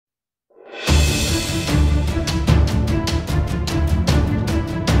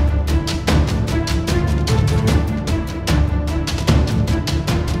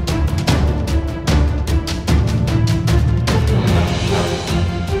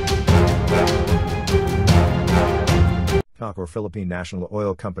PNOC or Philippine National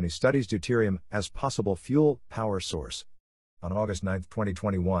Oil Company studies deuterium as possible fuel power source. On August 9,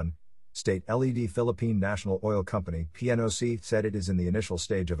 2021, State LED Philippine National Oil Company (PNOC) said it is in the initial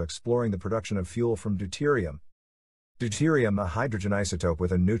stage of exploring the production of fuel from deuterium. Deuterium, a hydrogen isotope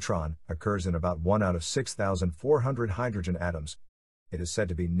with a neutron, occurs in about 1 out of 6,400 hydrogen atoms. It is said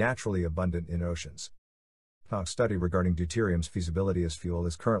to be naturally abundant in oceans. PNOC's study regarding deuterium's feasibility as fuel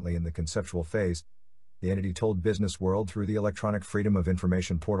is currently in the conceptual phase, the entity told Business World through the Electronic Freedom of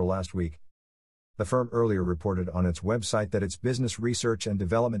Information portal last week. The firm earlier reported on its website that its business research and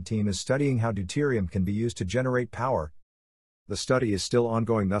development team is studying how deuterium can be used to generate power. The study is still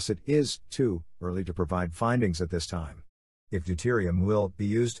ongoing, thus it is, too, early to provide findings at this time. If deuterium will be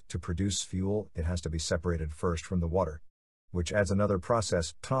used to produce fuel, it has to be separated first from the water, which adds another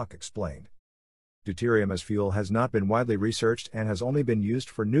process, PNOC explained. Deuterium as fuel has not been widely researched and has only been used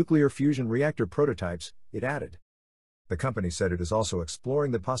for nuclear fusion reactor prototypes, it added. The company said it is also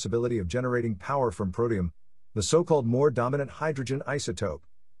exploring the possibility of generating power from protium, the so-called more dominant hydrogen isotope,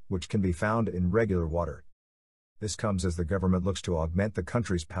 which can be found in regular water. This comes as the government looks to augment the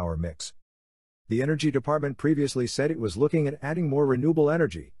country's power mix. The Energy Department previously said it was looking at adding more renewable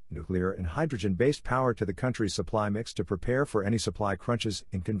energy, nuclear and hydrogen-based power to the country's supply mix to prepare for any supply crunches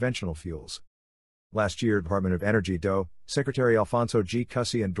in conventional fuels. Last year, Department of Energy DOE Secretary Alfonso G.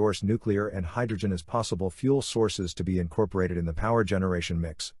 Cussy endorsed nuclear and hydrogen as possible fuel sources to be incorporated in the power generation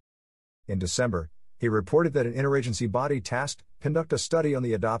mix. In December, he reported that an interagency body tasked to conduct a study on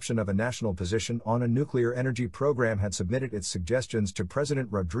the adoption of a national position on a nuclear energy program had submitted its suggestions to President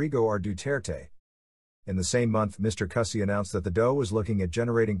Rodrigo R. Duterte. In the same month, Mr. Cussy announced that the DOE was looking at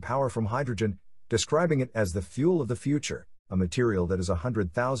generating power from hydrogen, describing it as the fuel of the future. A material that is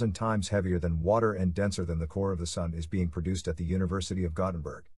 100,000 times heavier than water and denser than the core of the Sun is being produced at the University of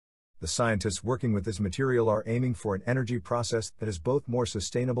Gothenburg. The scientists working with this material are aiming for an energy process that is both more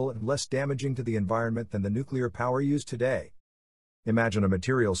sustainable and less damaging to the environment than the nuclear power used today. Imagine a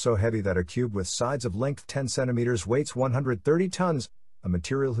material so heavy that a cube with sides of length 10 centimeters weighs 130 tons, a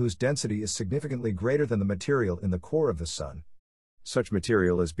material whose density is significantly greater than the material in the core of the Sun. Such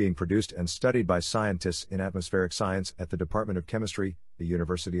material is being produced and studied by scientists in atmospheric science at the Department of Chemistry, the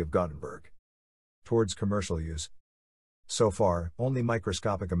University of Gothenburg. Towards commercial use. So far, only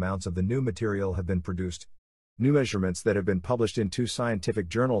microscopic amounts of the new material have been produced. New measurements that have been published in 2 scientific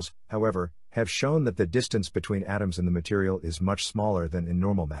journals, however, have shown that the distance between atoms in the material is much smaller than in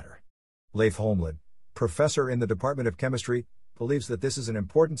normal matter. Leif Holmlid, professor in the Department of Chemistry, believes that this is an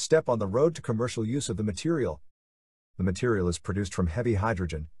important step on the road to commercial use of the material. The material is produced from heavy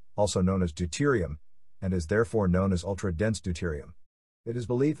hydrogen, also known as deuterium, and is therefore known as ultra-dense deuterium. It is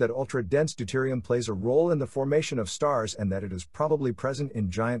believed that ultra-dense deuterium plays a role in the formation of stars and that it is probably present in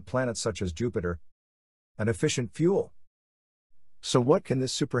giant planets such as Jupiter. An efficient fuel. So what can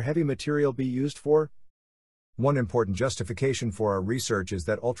this super-heavy material be used for? One important justification for our research is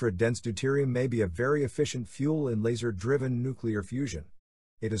that ultra-dense deuterium may be a very efficient fuel in laser-driven nuclear fusion.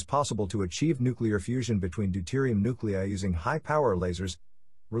 It is possible to achieve nuclear fusion between deuterium nuclei using high-power lasers,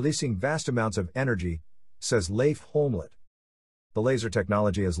 releasing vast amounts of energy, says Leif Holmlid. The laser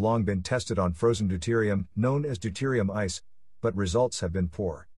technology has long been tested on frozen deuterium, known as deuterium ice, but results have been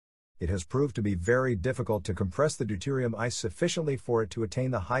poor. It has proved to be very difficult to compress the deuterium ice sufficiently for it to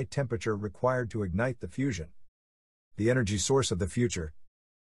attain the high temperature required to ignite the fusion. The energy source of the future.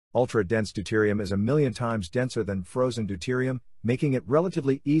 Ultra-dense deuterium is 1,000,000 times denser than frozen deuterium, making it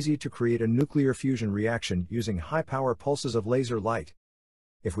relatively easy to create a nuclear fusion reaction using high-power pulses of laser light.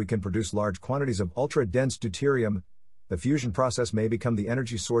 If we can produce large quantities of ultra-dense deuterium, the fusion process may become the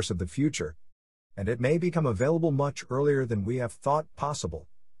energy source of the future, and it may become available much earlier than we have thought possible,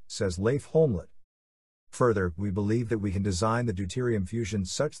 says Leif Holmlid. Further, we believe that we can design the deuterium fusion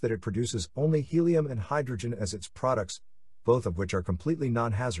such that it produces only helium and hydrogen as its products, both of which are completely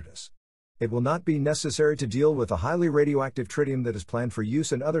non-hazardous. It will not be necessary to deal with the highly radioactive tritium that is planned for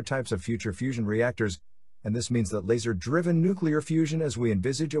use in other types of future fusion reactors, and this means that laser-driven nuclear fusion as we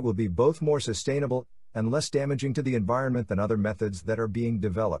envisage it will be both more sustainable and less damaging to the environment than other methods that are being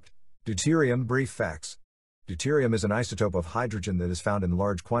developed. Deuterium brief facts. Deuterium is an isotope of hydrogen that is found in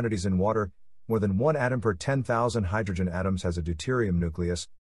large quantities in water. More than 1 atom per 10,000 hydrogen atoms has a deuterium nucleus.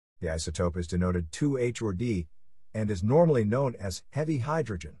 The isotope is denoted 2H or D, and is normally known as heavy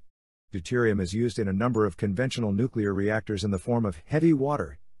hydrogen. Deuterium is used in a number of conventional nuclear reactors in the form of heavy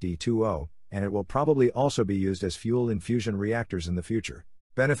water, D2O, and it will probably also be used as fuel in fusion reactors in the future.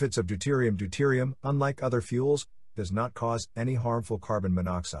 Benefits of deuterium. Deuterium, unlike other fuels, does not cause any harmful carbon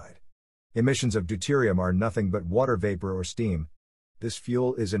monoxide. Emissions of deuterium are nothing but water vapor or steam. This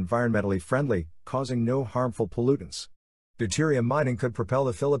fuel is environmentally friendly, causing no harmful pollutants. Deuterium mining could propel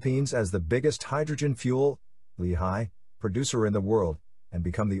the Philippines as the biggest hydrogen fuel (LI) producer in the world, and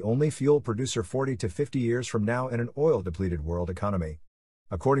become the only fuel producer 40 to 50 years from now in an oil-depleted world economy.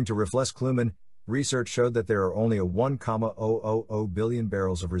 According to Reflex Kluman, research showed that there are only a 1,000 billion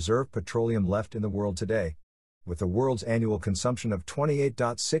barrels of reserve petroleum left in the world today. With the world's annual consumption of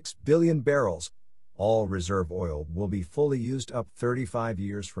 28.6 billion barrels, all reserve oil will be fully used up 35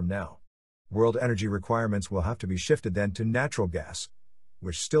 years from now. World energy requirements will have to be shifted then to natural gas,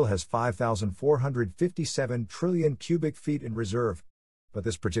 which still has 5,457 trillion cubic feet in reserve. But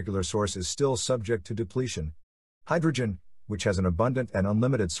this particular source is still subject to depletion. Hydrogen, which has an abundant and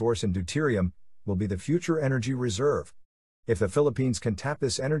unlimited source in deuterium, will be the future energy reserve. If the Philippines can tap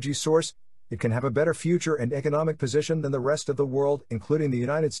this energy source, it can have a better future and economic position than the rest of the world, including the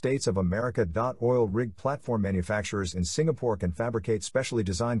United States of America. Oil rig platform manufacturers in Singapore can fabricate specially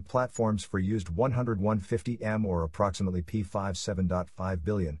designed platforms for used 150M or approximately P57.5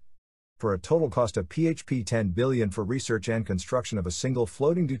 billion. For a total cost of PHP 10 billion for research and construction of a single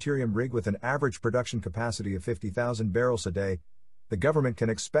floating deuterium rig with an average production capacity of 50,000 barrels a day, the government can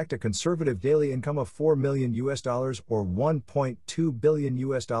expect a conservative daily income of $4 million or $1.2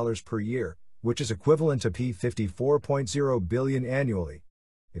 billion per year, which is equivalent to P54.0 billion annually.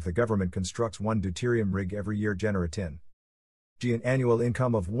 If the government constructs one deuterium rig every year, generating an annual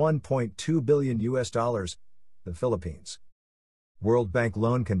income of $1.2 billion, the Philippines World Bank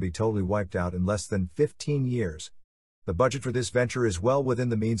loan can be totally wiped out in less than 15 years. The budget for this venture is well within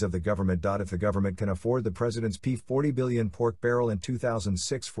the means of the government. If the government can afford the president's P40 billion pork barrel in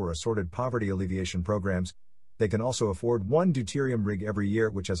 2006 for assorted poverty alleviation programs, they can also afford one deuterium rig every year,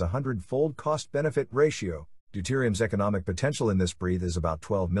 which has a 100-fold cost-benefit ratio. Deuterium's economic potential in this breed is about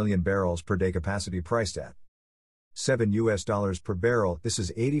 12 million barrels per day capacity, priced at $7 per barrel. This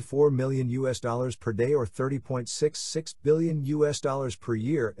is $84 million per day or $30.66 billion per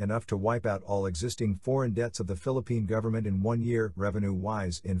year, enough to wipe out all existing foreign debts of the Philippine government in 1 year,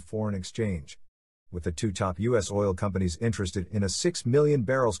 revenue-wise, in foreign exchange. With the two top U.S. oil companies interested in a 6 million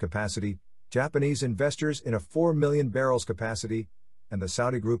barrels capacity, Japanese investors in a 4 million barrels capacity, and the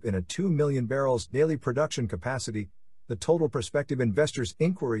Saudi group in a 2 million barrels daily production capacity, the total prospective investors'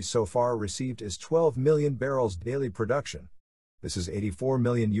 inquiries so far received is 12 million barrels daily production. This is $84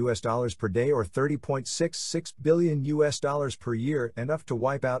 million per day or $30.66 billion per year, enough to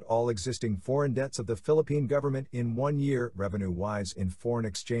wipe out all existing foreign debts of the Philippine government in 1 year, revenue-wise, in foreign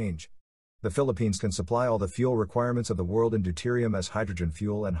exchange. The Philippines can supply all the fuel requirements of the world in deuterium as hydrogen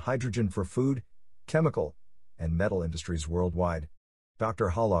fuel and hydrogen for food, chemical, and metal industries worldwide. Dr.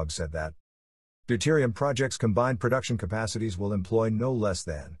 B.Halog said that deuterium projects' combined production capacities will employ no less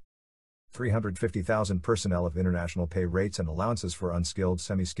than 350,000 personnel of international pay rates and allowances for unskilled,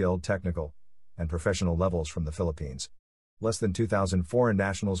 semi-skilled, technical, and professional levels from the Philippines. Less than 2,000 foreign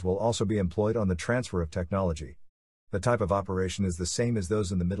nationals will also be employed on the transfer of technology. The type of operation is the same as those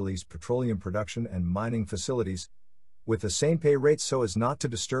in the Middle East petroleum production and mining facilities, with the same pay rates so as not to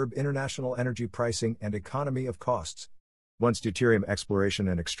disturb international energy pricing and economy of costs. Once deuterium exploration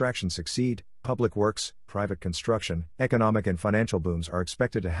and extraction succeed, public works, private construction, economic and financial booms are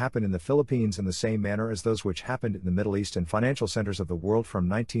expected to happen in the Philippines in the same manner as those which happened in the Middle East and financial centers of the world from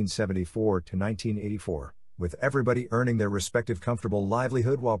 1974 to 1984, with everybody earning their respective comfortable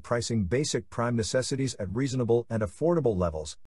livelihood while pricing basic prime necessities at reasonable and affordable levels.